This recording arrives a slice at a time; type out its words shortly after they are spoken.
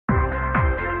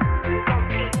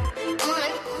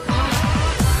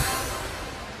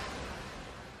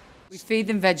We feed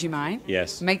them Vegemite.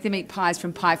 Yes. Make them eat pies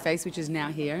from Pie Face, which is now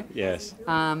here. Yes.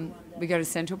 We go to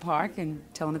Central Park and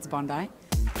tell them it's Bondi.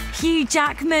 Hugh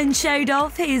Jackman showed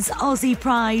off his Aussie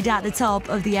pride at the top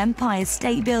of the Empire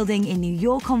State Building in New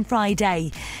York on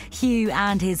Friday. Hugh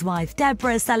and his wife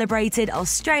Deborah celebrated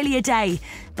Australia Day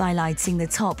by lighting the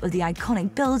top of the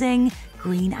iconic building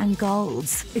green and gold.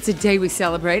 It's a day we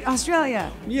celebrate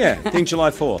Australia. Yeah, I think July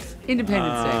 4th.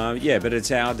 Independence Day. Yeah, but it's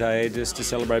our day just to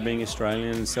celebrate being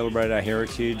Australian and celebrate our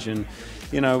heritage. And,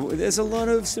 you know, there's a lot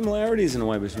of similarities in a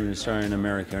way between Australia and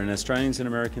America. And Australians and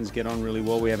Americans get on really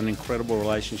well. We have an incredible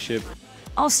relationship.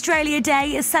 Australia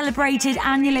Day is celebrated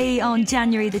annually on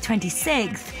January the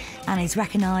 26th and is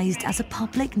recognised as a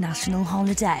public national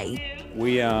holiday.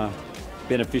 We are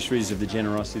beneficiaries of the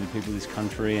generosity of the people of this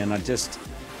country, and I just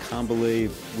can't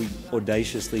believe we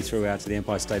audaciously threw out to the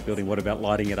Empire State Building, what about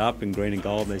lighting it up in green and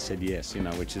gold? They said yes, you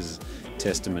know, which is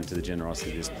testament to the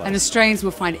generosity of this place. And Australians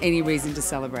will find any reason to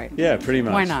celebrate. Yeah, pretty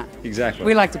much. Why not? Exactly.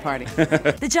 We like to party.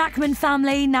 The Jackman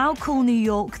family now call New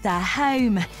York their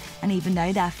home. And even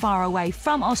though they're far away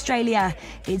from Australia,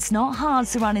 it's not hard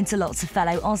to run into lots of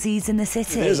fellow Aussies in the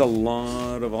city. There's a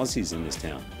lot of Aussies in this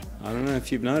town. I don't know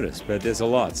if you've noticed, but there's a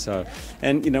lot. So,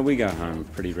 and, you know, we go home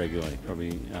pretty regularly,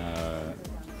 probably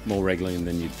more regularly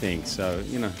than you'd think. So,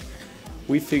 you know,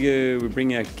 we figure we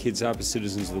bring our kids up as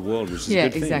citizens of the world, which is a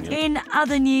good thing. Exactly. In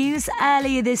other news,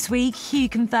 earlier this week, Hugh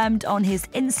confirmed on his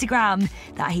Instagram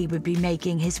that he would be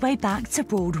making his way back to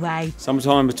Broadway.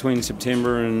 Sometime between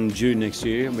September and June next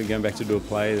year, we're going back to do a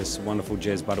play, this wonderful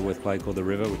Jez Butterworth play called The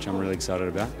River, which I'm really excited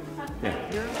about.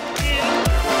 Yeah.